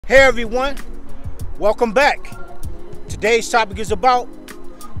Hey everyone, welcome back. Today's topic is about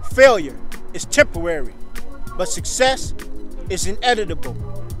failure is temporary, but success is inevitable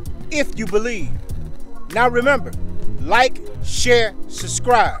if you believe. Now remember, like, share,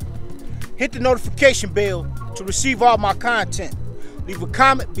 subscribe. Hit the notification bell to receive all my content. Leave a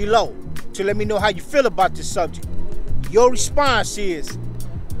comment below to let me know how you feel about this subject. Your response is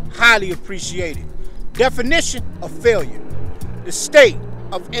highly appreciated. Definition of failure: the state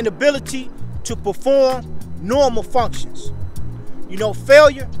of inability to perform normal functions. You know,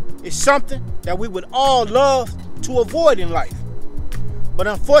 failure is something that we would all love to avoid in life. But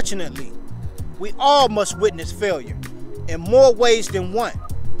unfortunately, we all must witness failure in more ways than one.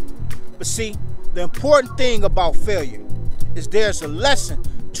 But see, the important thing about failure is there's a lesson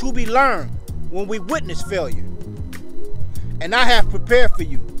to be learned when we witness failure. And I have prepared for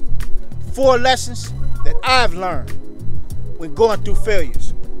you 4 lessons that I've learned when going through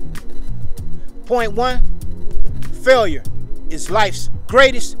failures. Point 1, failure is life's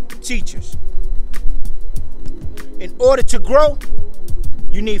greatest teachers. In order to grow,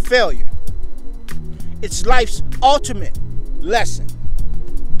 you need failure. It's life's ultimate lesson.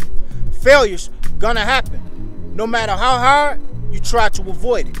 Failure's gonna happen, no matter how hard you try to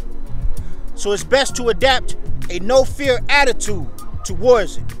avoid it. So it's best to adapt a no-fear attitude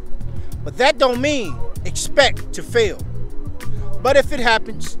towards it. But that don't mean expect to fail. But if it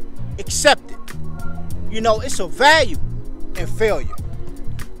happens, accept it. You know, it's a value in failure.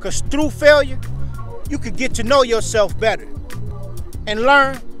 Because through failure, you can get to know yourself better and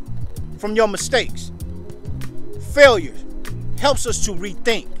learn from your mistakes. Failure helps us to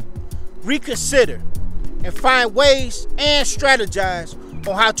rethink, reconsider, and find ways and strategize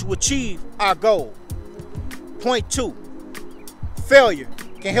on how to achieve our goal. Point 2, failure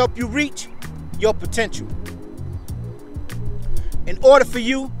can help you reach your potential. In order for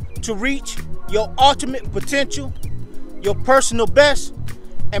you to reach your ultimate potential, your personal best,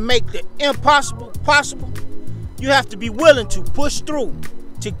 and make the impossible possible, you have to be willing to push through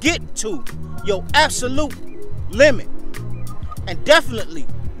to get to your absolute limit. And definitely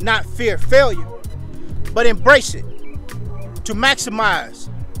not fear failure, but embrace it to maximize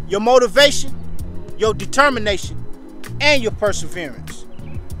your motivation, your determination, and your perseverance.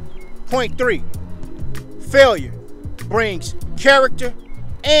 Point 3, failure brings character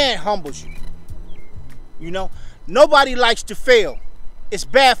and humbles you. You know, nobody likes to fail. It's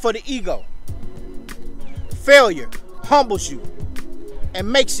bad for the ego. Failure humbles you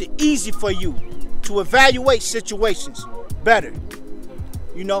and makes it easy for you to evaluate situations better.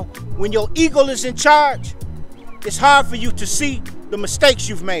 You know, when your ego is in charge, it's hard for you to see the mistakes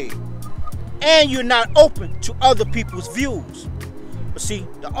you've made, and you're not open to other people's views. But see,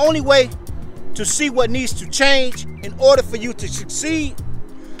 the only way to see what needs to change in order for you to succeed,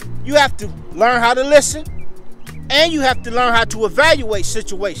 you have to learn how to listen, and you have to learn how to evaluate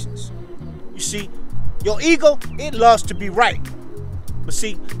situations. You see, your ego, it loves to be right. But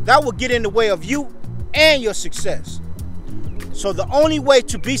see, that will get in the way of you and your success. So the only way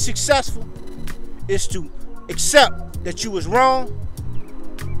to be successful is to accept that you was wrong,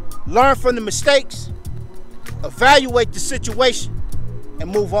 learn from the mistakes, evaluate the situation, and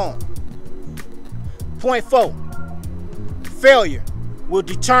move on. Point 4, failure will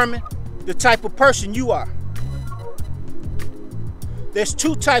determine the type of person you are. There's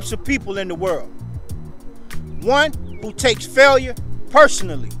 2 types of people in the world. One who takes failure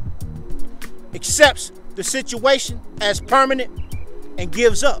personally, accepts the situation as permanent, and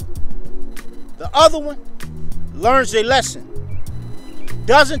gives up. The other one learns a lesson,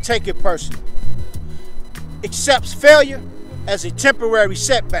 doesn't take it personally, accepts failure as a temporary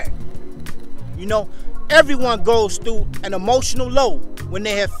setback. You know, everyone goes through an emotional low when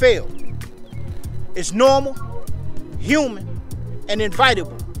they have failed. It's normal, human, and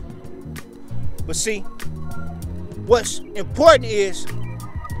inevitable. But see, what's important is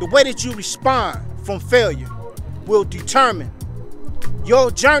the way that you respond from failure will determine your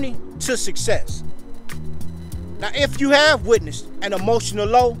journey to success. Now, if you have witnessed an emotional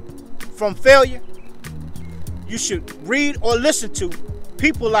low from failure, you should read or listen to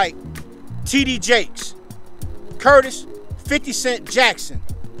people like T.D. Jakes, Curtis, 50 Cent Jackson,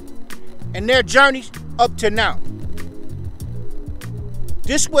 and their journeys up to now.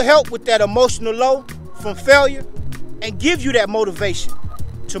 This will help with that emotional low from failure and give you that motivation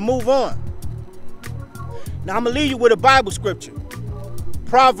to move on. Now I'm going to leave you with a Bible scripture.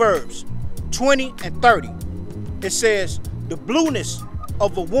 Proverbs 20 and 30. It says, the blueness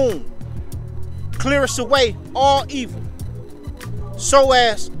of a wound clearest away all evil, so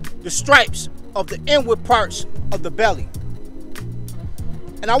as the stripes of the inward parts of the belly.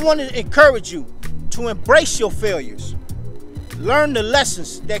 And I want to encourage you to embrace your failures. Learn the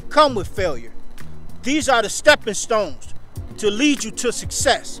lessons that come with failure. These are the stepping stones to lead you to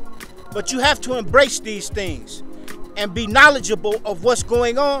success. But you have to embrace these things and be knowledgeable of what's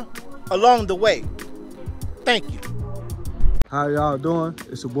going on along the way. Thank you. How y'all doing?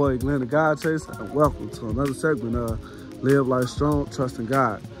 It's your boy Glenn the God Chaser, and welcome to another segment of Live Life Strong, Trusting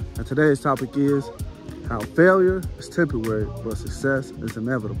God. And today's topic is how failure is temporary, but success is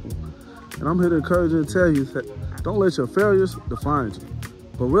inevitable. And I'm here to encourage you and tell you that don't let your failures define you,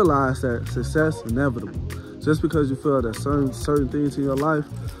 but realize that success is inevitable. Just because you feel that certain things in your life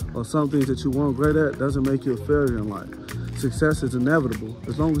or some things that you weren't great at doesn't make you a failure in life. Success is inevitable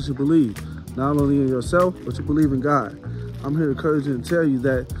as long as you believe, not only in yourself, but you believe in God. I'm here to encourage you and tell you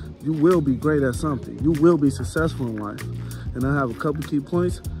that you will be great at something. You will be successful in life. And I have a couple key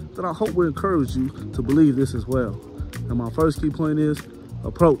points that I hope will encourage you to believe this as well. And my first key point is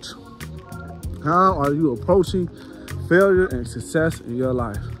approach. How are you approaching failure and success in your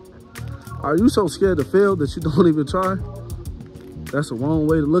life? Are you so scared to fail that you don't even try? That's the wrong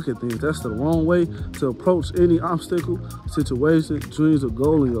way to look at things. That's the wrong way to approach any obstacle, situation, dreams, or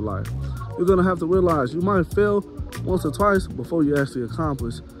goal in your life. You're gonna have to realize you might fail once or twice before you actually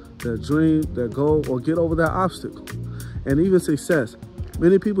accomplish that dream, that goal, or get over that obstacle. And even success.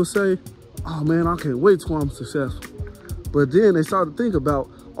 Many people say, oh man, I can't wait till I'm successful. But then they start to think about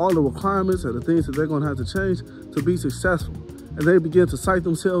all the requirements and the things that they're gonna have to change to be successful. And they begin to psych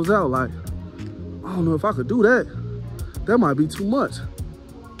themselves out like, I don't know if I could do that. That might be too much.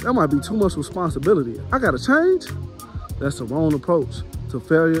 That might be too much responsibility. I gotta change? That's the wrong approach to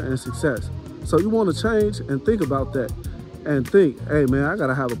failure and success. So you wanna change and think about that and think, hey man, I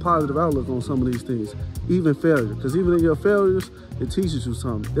gotta have a positive outlook on some of these things, even failure. Because even in your failures, it teaches you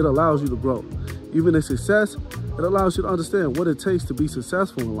something. It allows you to grow. Even in success, it allows you to understand what it takes to be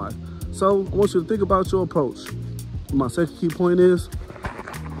successful in life. So I want you to think about your approach. My second key point is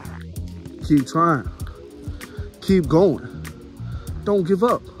keep trying, keep going. Don't give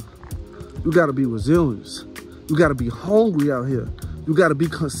up. You gotta be resilient. You gotta be hungry out here. You gotta be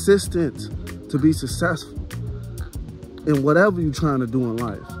consistent to be successful in whatever you're trying to do in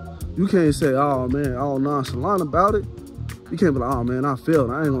life. You can't say, oh man, all nonchalant about it. You can't be like, oh man, I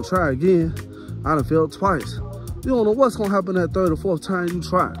failed. I ain't gonna try again. I done failed twice. You don't know what's gonna happen that third or fourth time you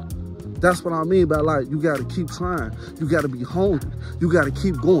try. That's what I mean by like, you gotta keep trying. You gotta be hungry. You gotta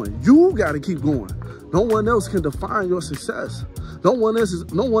keep going. You gotta keep going. No one else can define your success. No one else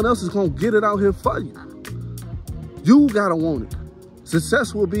is gonna get it out here for you. You gotta want it.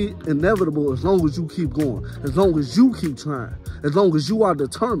 Success will be inevitable as long as you keep going, as long as you keep trying, as long as you are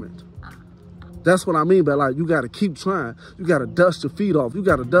determined. That's what I mean by like, you gotta keep trying. You gotta dust your feet off. You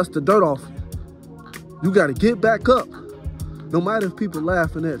gotta dust the dirt off you. You gotta get back up. No matter if people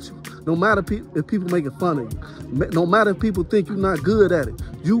laughing at you, no matter if people making fun of you, no matter if people think you're not good at it,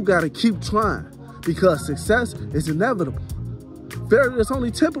 you gotta keep trying because success is inevitable. Failure is only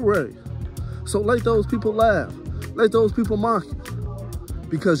temporary. So let those people laugh. Let those people mock you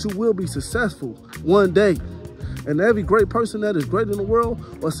because you will be successful one day. And every great person that is great in the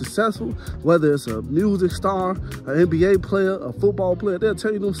world or successful, whether it's a music star, an NBA player, a football player, they'll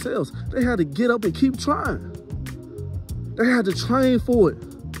tell you themselves, they had to get up and keep trying. They had to train for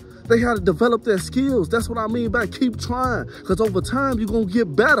it. They had to develop their skills. That's what I mean by keep trying. Because over time, you're going to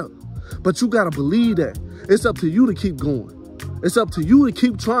get better. But you got to believe that. It's up to you to keep going. It's up to you to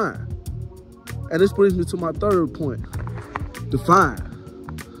keep trying. And this brings me to my third point. Define.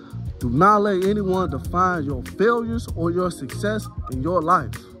 Do not let anyone define your failures or your success in your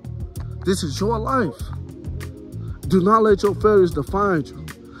life. This is your life. Do not let your failures define you.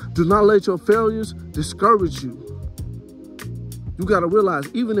 Do not let your failures discourage you. You got to realize,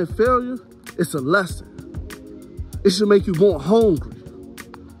 even in failure, it's a lesson. It should make you more hungry.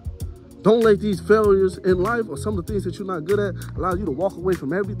 Don't let these failures in life or some of the things that you're not good at allow you to walk away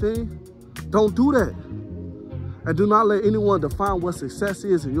from everything. Don't do that. And do not let anyone define what success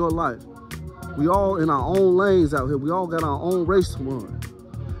is in your life. We all in our own lanes out here. We all got our own race to run.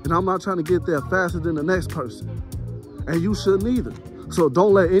 And I'm not trying to get there faster than the next person. And you shouldn't either. So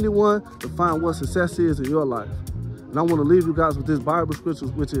don't let anyone define what success is in your life. And I want to leave you guys with this Bible scripture,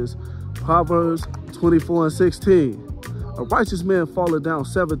 which is Proverbs 24:16. A righteous man falleth down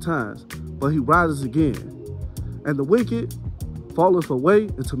 7 times, but he rises again. And the wicked falleth away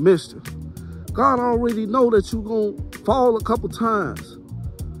into mischief. God already know that you're going to fall a couple times,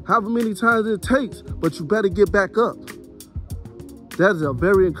 however many times it takes, but you better get back up. That is a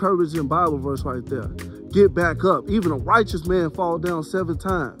very encouraging Bible verse right there. Get back up. Even a righteous man fall down 7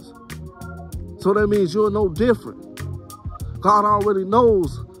 times. So that means you're no different. God already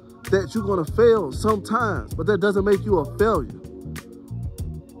knows that you're gonna fail sometimes, but that doesn't make you a failure.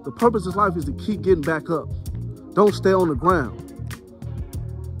 The purpose of life is to keep getting back up. Don't stay on the ground.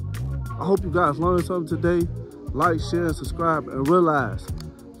 I hope you guys learned something today. Like, share, and subscribe, and realize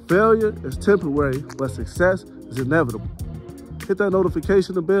failure is temporary, but success is inevitable. Hit that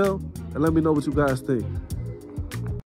notification bell and let me know what you guys think.